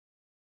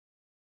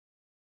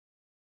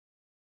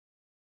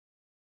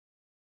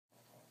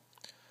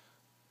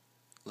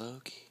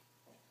Loki.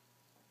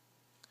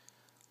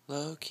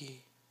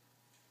 Loki.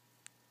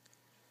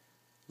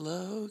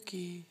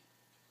 Loki.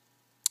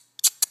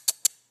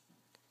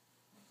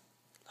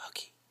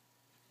 Loki.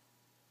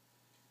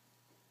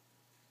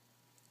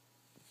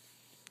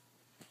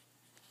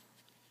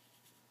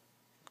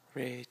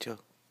 Rachel.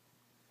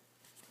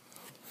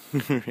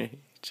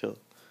 Rachel.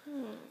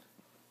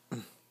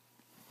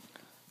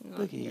 Look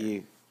at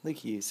you. Look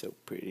at you, so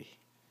pretty.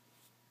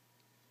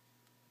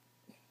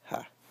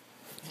 Ha.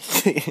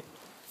 You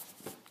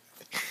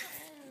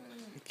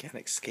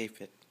can't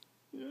escape it.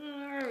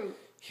 No.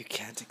 You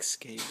can't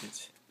escape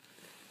it.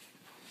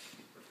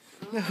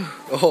 No.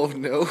 Oh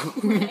no.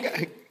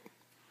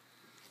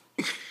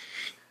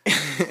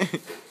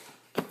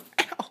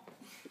 Ow.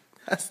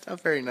 That's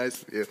not very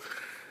nice of you.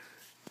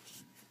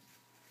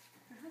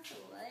 That's the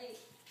light.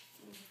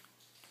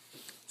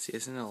 See,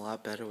 isn't it a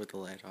lot better with the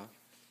light off?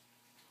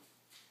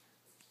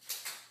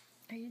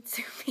 Are you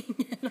zooming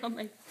in on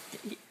my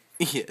face?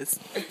 Yes.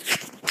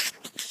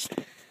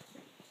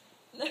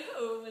 No,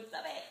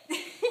 stop it.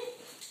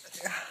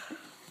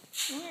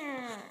 So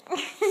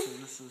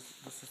this is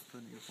the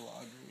new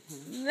vlog right here.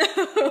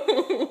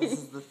 No. This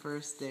is the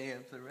first day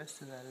of the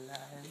rest of our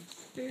lives.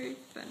 Very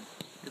fun.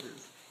 It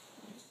is.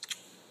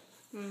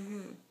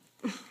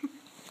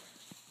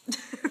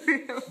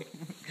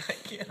 I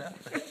can't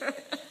help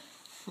it.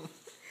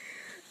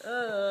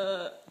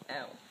 Ow.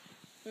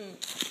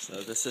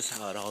 So this is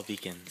how it all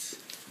begins.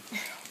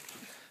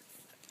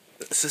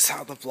 This is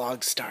how the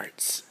vlog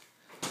starts.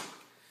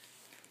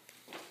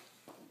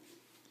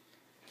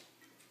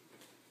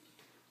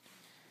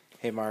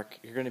 Hey Mark,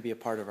 you're going to be a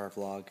part of our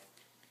vlog.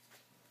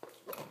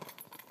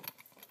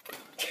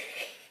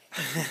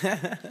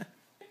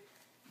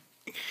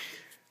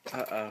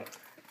 Uh-oh.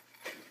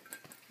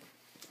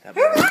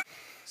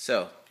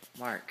 So,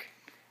 Mark,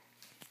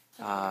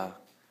 what are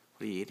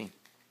you eating?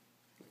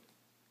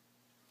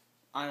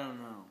 I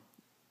don't know.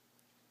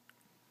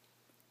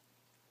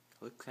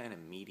 It looks kind of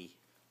meaty.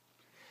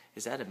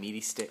 Is that a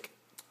meaty stick?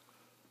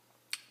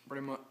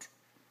 Pretty much.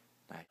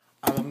 Nice.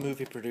 I'm a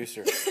movie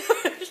producer.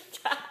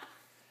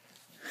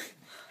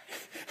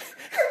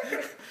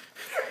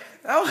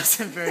 That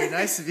wasn't very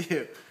nice of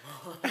you.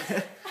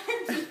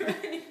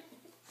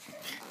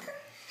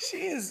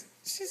 She's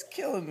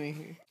killing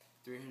me.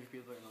 300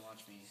 people are gonna watch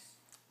me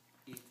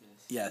eat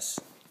this. Yes.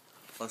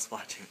 Let's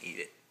watch him eat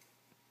it.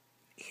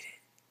 Eat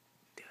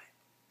it. Do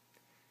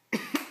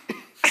it.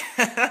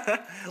 A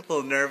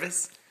little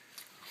nervous.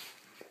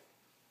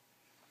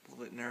 A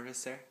little bit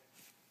nervous there.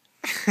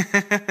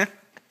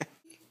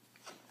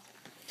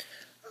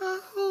 A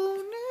whole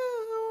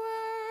new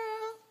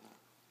world.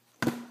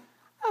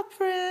 A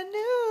brand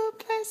new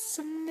place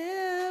I've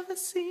never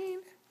seen.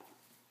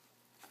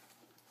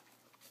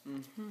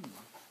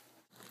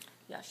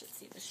 Y'all should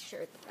see the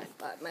shirt that I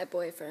bought my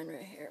boyfriend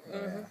right here.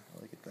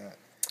 Look at that.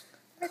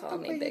 Call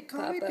me Big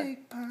Papa.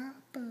 Big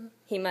Papa.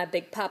 He my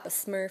Big Papa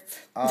Smurf.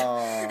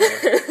 Oh.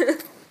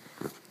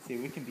 See,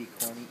 we can be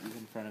corny even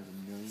in front of a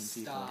million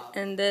people. Stop.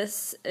 And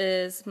this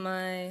is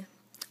my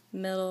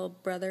middle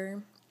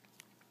brother.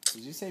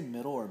 Did you say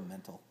middle or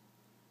mental?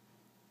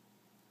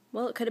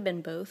 Well, it could have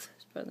been both.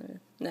 His brother.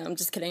 No, I'm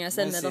just kidding. I Let's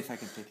said see middle. if I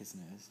can pick his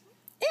nose.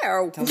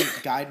 Ew. Tell me,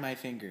 guide my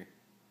finger.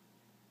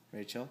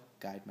 Rachel,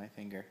 guide my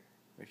finger.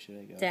 Where should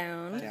I go?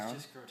 Down. That's Down.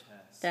 just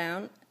grotesque.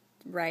 Down.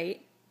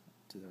 Right.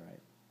 To the right.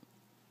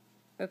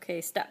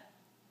 Okay, stop.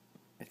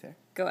 Right there.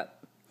 Go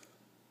up.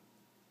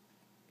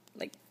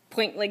 Like,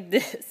 point like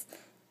this.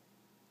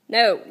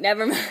 No,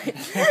 never mind.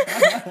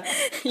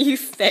 You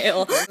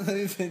fail. Let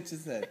me pinch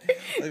his head.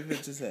 Let me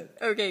pinch his head.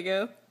 Okay,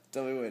 go.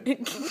 Tell me when.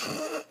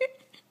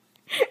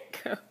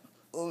 Go.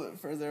 A little bit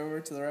further over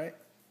to the right.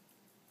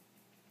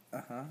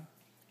 Uh-huh.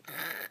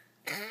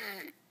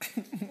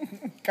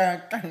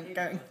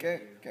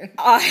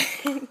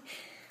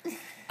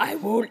 I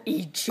won't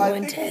eat your I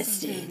think this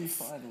is intestines. gonna be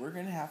fun. We're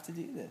gonna have to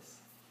do this.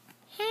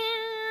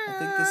 I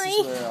think this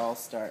is where it all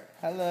start.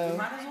 Hello.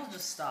 Might as well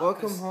just stop.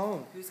 Welcome 'cause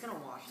home. Who's gonna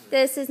watch this?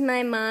 This is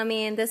my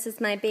mommy and this is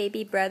my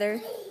baby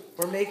brother.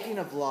 We're making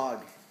a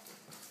vlog.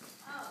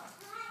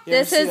 You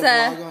This ever is see a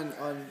a-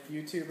 vlog on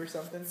YouTube or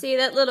something? See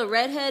that little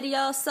redhead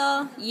y'all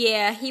saw?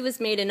 Yeah, he was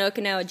made in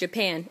Okinawa,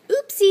 Japan.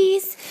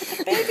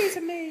 Oopsies. Babies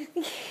are made.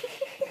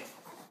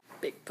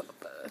 Big Papa.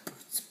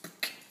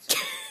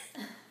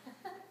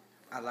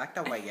 I like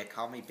the way you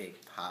call me Big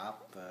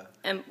Papa.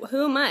 And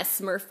who am I,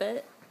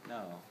 Smurfette?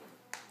 No,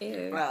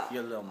 Ew. Well,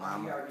 your little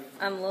mama.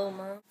 I'm Lil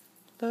Mom.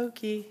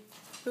 Loki,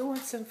 who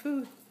wants some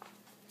food?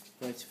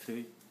 Who wants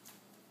food?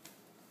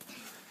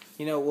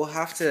 You know, we'll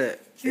have to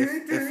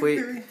if we.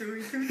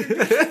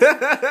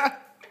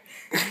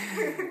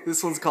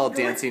 This one's called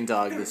Dancing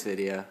Dog. This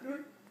video.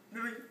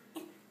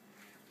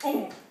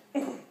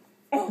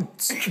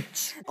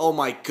 Oh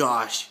my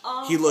gosh,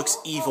 he looks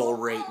evil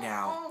right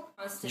now.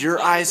 Your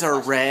eyes are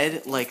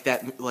red like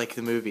that, like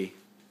the movie.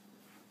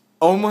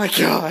 Oh my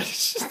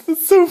gosh,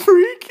 that's so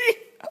freaky.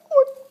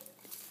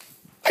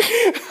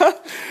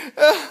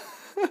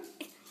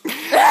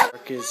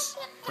 Mark is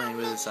playing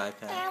with his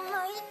iPad.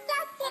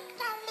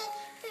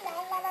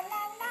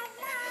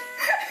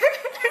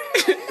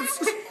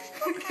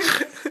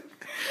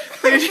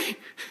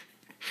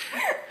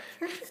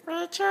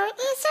 Richard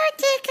is so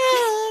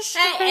ticklish.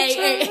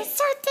 Hey. is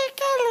so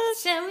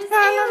ticklish. Shall we La, say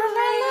la, la,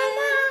 la, la, it?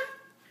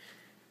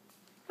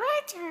 la.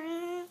 Richard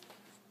is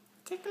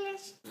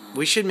ticklish.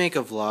 We should make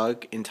a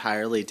vlog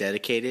entirely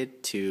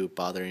dedicated to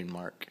bothering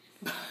Mark.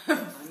 I'm gonna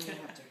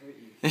have to hurt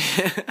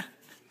you.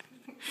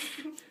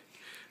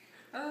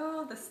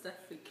 Oh, the stuff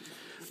we can do.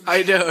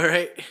 I know,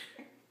 right?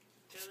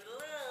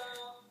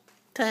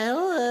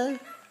 Hello. I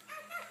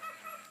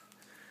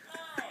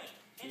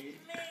mean,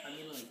 like,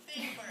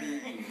 beat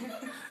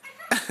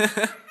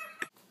you.